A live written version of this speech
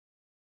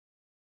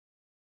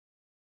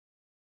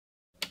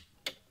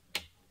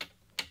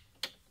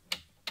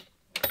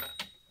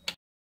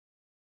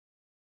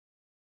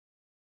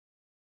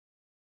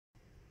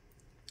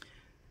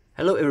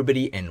Hello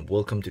everybody and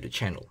welcome to the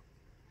channel.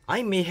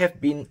 I may have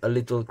been a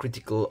little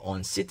critical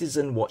on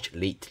Citizen watch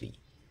lately.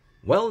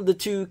 Well, the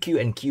two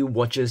Q&Q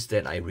watches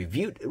that I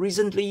reviewed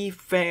recently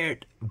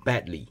fared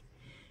badly.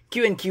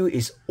 Q&Q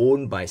is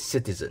owned by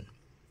Citizen.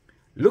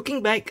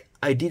 Looking back,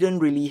 I didn't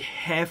really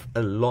have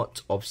a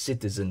lot of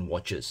Citizen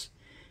watches.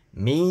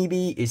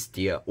 Maybe it's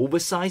their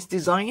oversized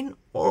design,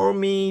 or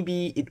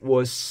maybe it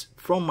was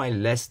from my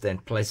less than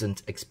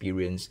pleasant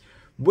experience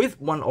with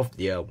one of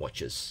their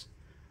watches.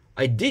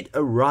 I did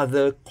a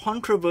rather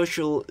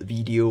controversial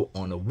video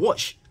on a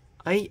watch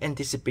I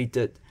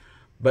anticipated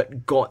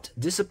but got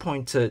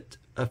disappointed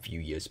a few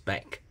years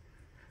back.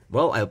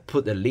 Well, I'll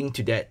put a link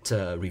to that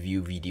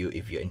review video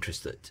if you're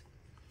interested.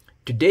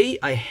 Today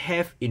I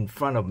have in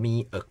front of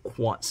me a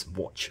quartz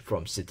watch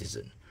from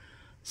Citizen.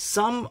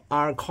 Some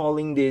are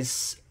calling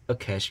this a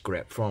cash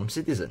grab from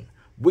Citizen,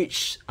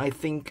 which I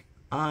think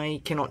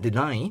I cannot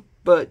deny,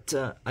 but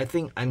I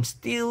think I'm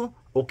still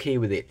okay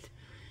with it.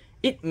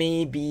 It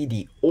may be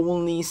the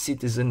only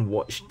Citizen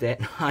watch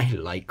that I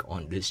like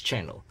on this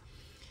channel.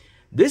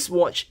 This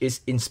watch is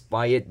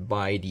inspired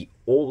by the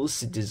old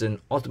Citizen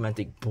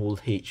automatic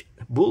Bullhead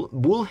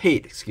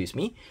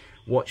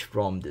watch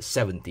from the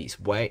 70s.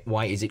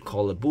 Why is it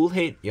called a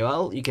Bullhead?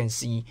 Well, you can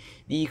see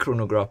the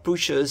chronograph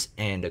pushers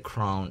and the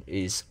crown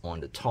is on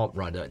the top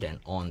rather than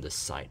on the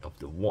side of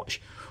the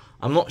watch.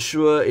 I'm not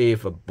sure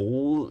if a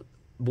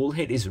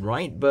Bullhead is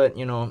right, but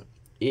you know,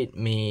 it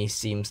may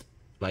seem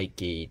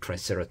like a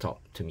triceratops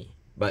to me.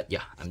 But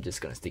yeah, I'm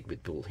just gonna stick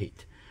with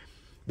Bullhead.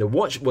 The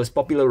watch was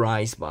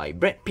popularized by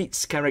Brad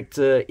Pitt's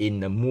character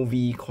in a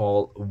movie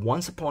called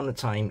Once Upon a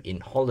Time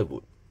in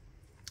Hollywood.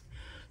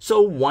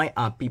 So why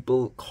are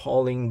people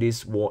calling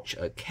this watch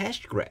a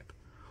cash grab?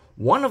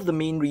 One of the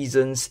main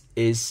reasons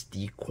is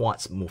the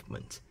quartz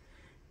movement.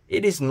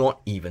 It is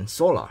not even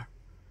solar.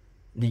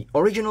 The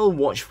original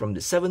watch from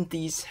the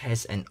 70s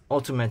has an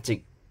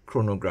automatic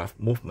chronograph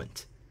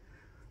movement.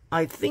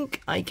 I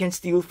think I can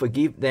still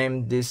forgive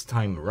them this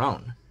time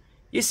around.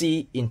 You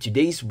see, in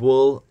today's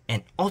world,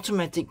 an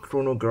automatic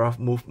chronograph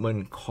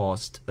movement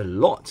costs a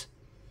lot.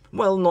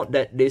 Well, not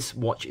that this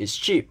watch is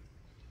cheap.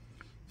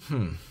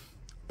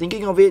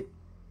 Thinking of it,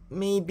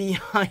 maybe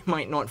I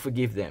might not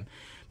forgive them,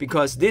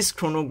 because this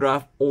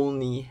chronograph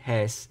only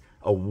has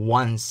a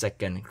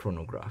 1-second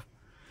chronograph.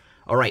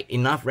 Alright,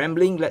 enough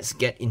rambling, let's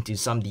get into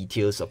some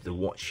details of the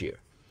watch here.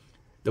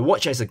 The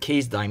watch has a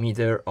case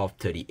diameter of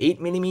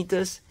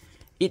 38mm.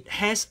 It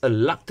has a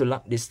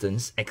lug-to-lug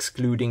distance,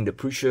 excluding the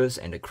pushers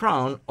and the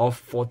crown, of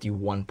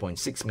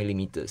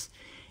 41.6mm.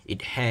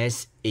 It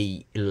has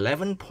a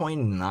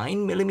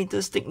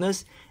 11.9mm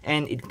thickness,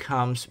 and it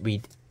comes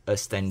with a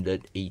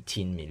standard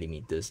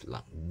 18mm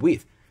lug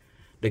width.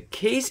 The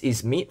case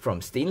is made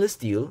from stainless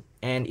steel,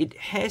 and it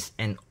has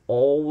an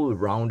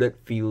all-rounded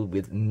feel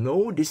with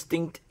no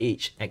distinct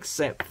edge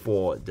except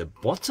for the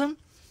bottom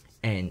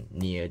and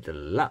near the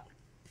lug.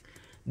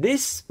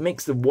 This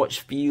makes the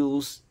watch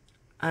feels,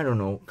 I don't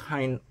know,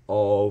 kind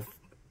of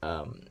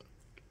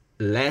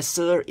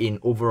lesser in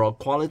overall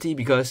quality,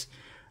 because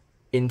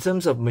in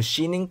terms of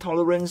machining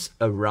tolerance,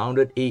 a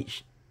rounded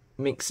edge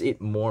makes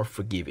it more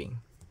forgiving.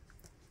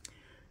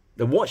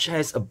 The watch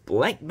has a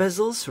black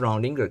bezel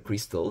surrounding the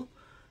crystal.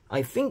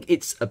 I think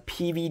it's a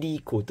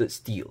PVD coated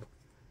steel.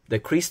 The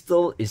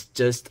crystal is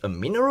just a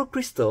mineral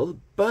crystal,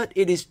 but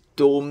it is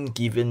domed,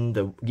 giving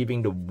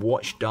the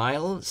watch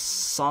dial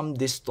some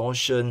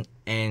distortion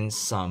and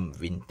some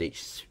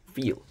vintage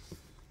feel.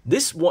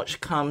 This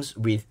watch comes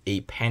with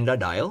a panda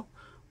dial.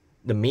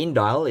 The main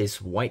dial is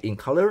white in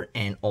color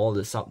and all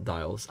the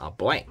sub-dials are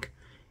black.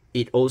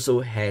 It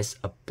also has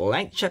a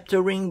black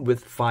chapter ring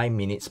with 5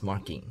 minutes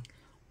marking.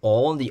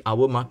 All the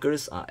hour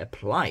markers are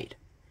applied.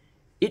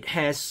 It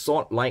has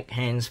sword-like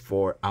hands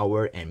for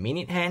hour and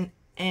minute hand,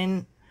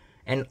 and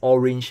an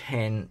orange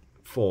hand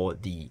for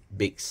the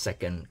big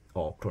second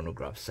or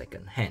chronograph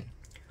second hand.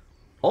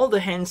 All the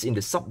hands in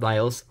the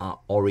sub-dials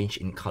are orange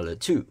in color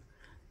too.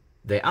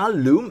 There are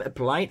lume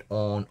applied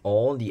on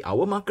all the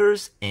hour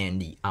markers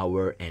and the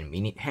hour and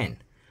minute hand.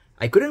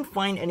 I couldn't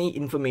find any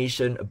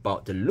information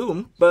about the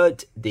lume,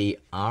 but they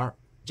are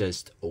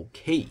just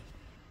okay.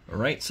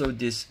 Alright, so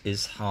this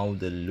is how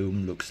the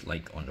lume looks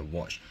like on the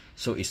watch.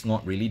 So it's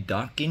not really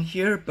dark in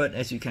here, but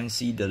as you can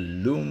see, the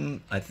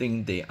lume, I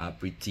think they are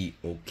pretty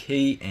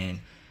okay,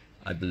 and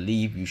I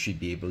believe you should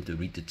be able to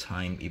read the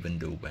time even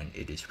though when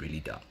it is really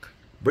dark.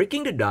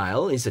 Breaking the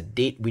dial is a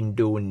date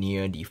window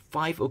near the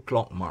 5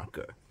 o'clock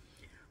marker.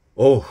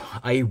 Oh,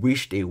 I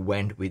wish they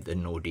went with the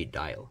no date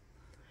dial.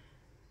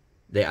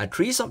 There are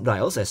 3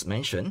 sub-dials as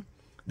mentioned.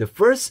 The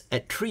first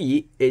at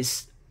 3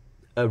 is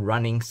a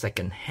running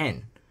second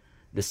hand.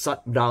 The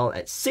sub-dial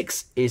at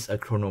 6 is a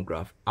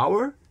chronograph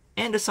hour,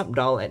 and the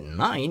sub-dial at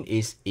 9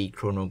 is a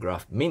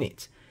chronograph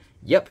minute.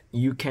 Yep,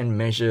 you can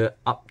measure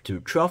up to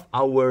 12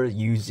 hours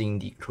using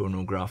the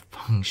chronograph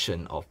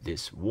function of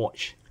this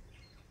watch.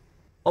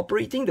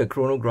 Operating the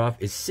chronograph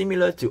is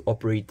similar to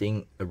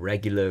operating a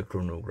regular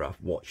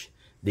chronograph watch.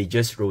 They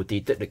just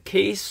rotated the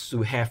case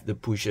to have the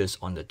pushers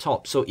on the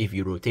top. So if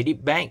you rotate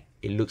it back,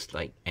 it looks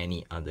like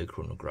any other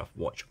chronograph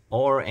watch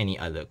or any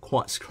other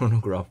quartz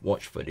chronograph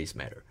watch for this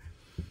matter.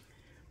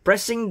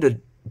 Pressing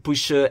the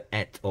pusher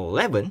at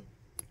 11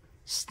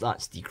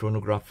 starts the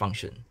chronograph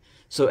function.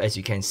 So as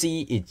you can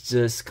see, it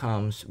just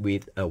comes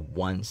with a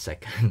 1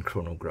 second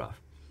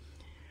chronograph.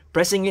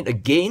 Pressing it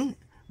again,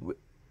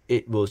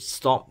 it will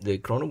stop the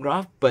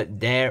chronograph, but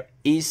there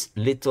is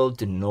little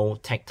to no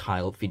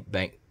tactile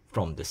feedback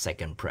from the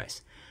second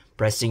press.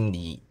 Pressing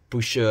the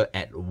pusher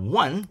at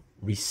 1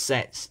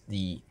 resets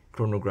the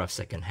chronograph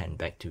second hand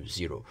back to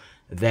 0.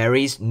 There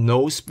is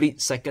no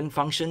split second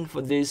function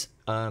for this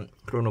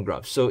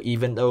chronograph. So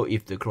even though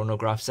if the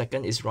chronograph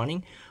second is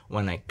running,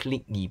 when I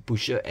click the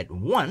pusher at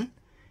 1,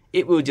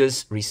 it will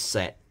just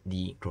reset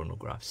the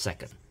chronograph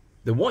second.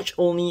 The watch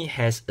only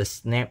has a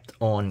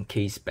snapped-on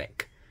case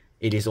back.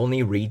 It is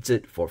only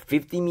rated for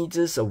 50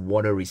 meters of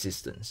water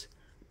resistance.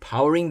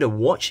 Powering the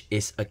watch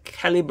is a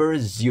caliber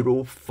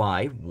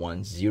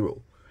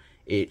 0510.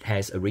 It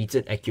has a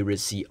rated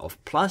accuracy of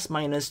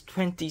plus/minus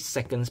 20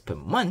 seconds per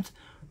month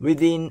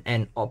within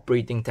an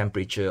operating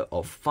temperature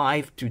of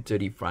 5 to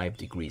 35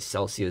 degrees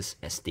Celsius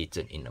as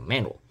stated in the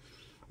manual.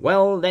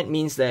 Well, that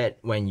means that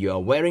when you are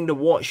wearing the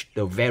watch,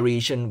 the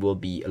variation will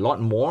be a lot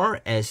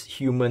more, as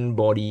human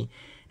body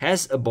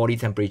has a body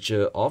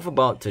temperature of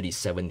about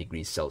 37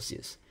 degrees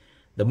Celsius.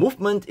 The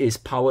movement is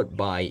powered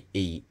by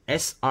a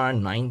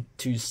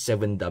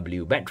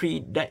SR927W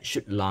battery that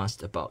should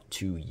last about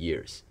 2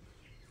 years.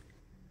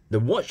 The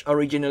watch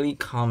originally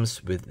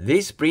comes with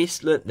this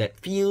bracelet that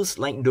feels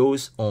like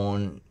those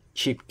on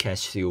cheap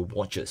Casio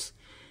watches.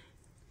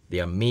 They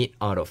are made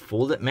out of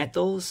folded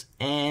metals,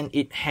 and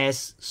it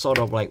has sort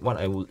of like what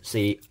I would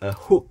say a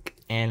hook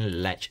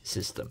and latch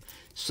system.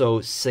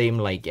 So same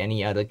like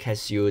any other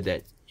Casio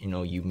that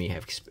you may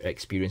have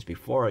experienced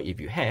before. If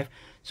you have,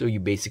 so you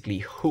basically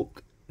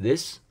hook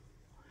this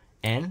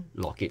and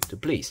lock it to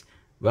place.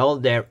 Well,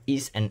 there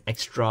is an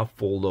extra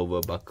fold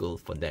over buckle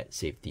for that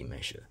safety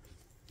measure.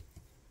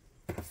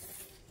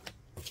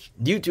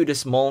 Due to the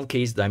small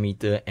case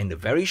diameter and the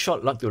very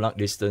short lug-to-lug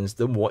distance,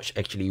 the watch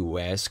actually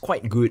wears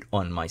quite good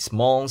on my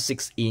small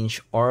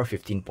 6-inch or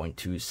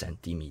 15.2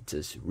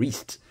 centimeters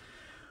wrist.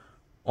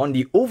 On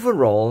the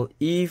overall,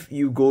 if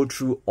you go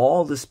through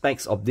all the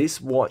specs of this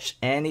watch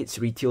and its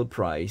retail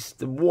price,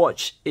 the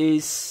watch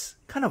is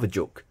kind of a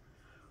joke.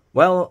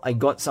 Well, I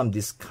got some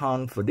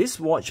discount for this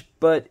watch,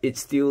 but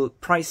it's still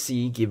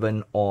pricey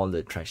given all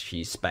the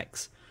trashy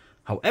specs.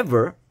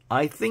 However,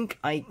 I think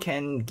I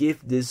can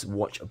give this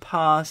watch a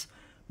pass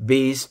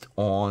based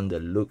on the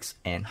looks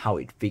and how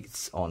it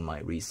fits on my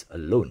wrist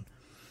alone.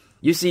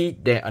 You see,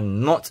 there are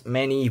not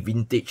many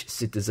vintage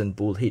Citizen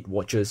Bullhead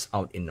watches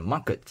out in the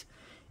market.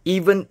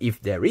 Even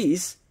if there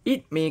is,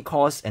 it may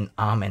cost an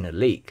arm and a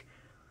leg.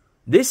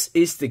 This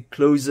is the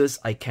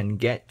closest I can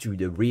get to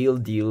the real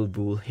deal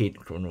Bullhead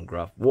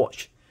chronograph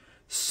watch.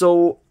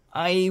 So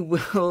I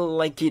will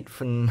like it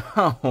for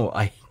now,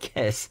 I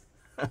guess.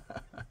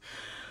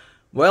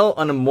 Well,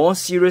 on a more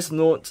serious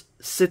note,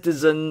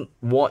 Citizen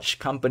Watch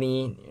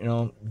Company,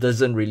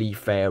 doesn't really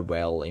fare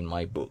well in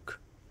my book.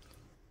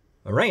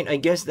 Alright, I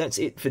guess that's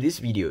it for this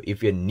video.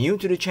 If you're new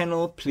to the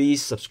channel,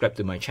 please subscribe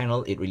to my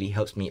channel. It really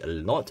helps me a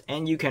lot.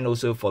 And you can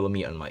also follow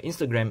me on my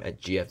Instagram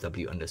at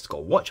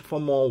gfw_watch for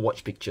more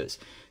watch pictures.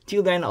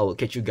 Till then, I will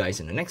catch you guys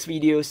in the next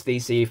video. Stay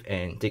safe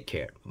and take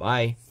care.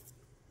 Bye.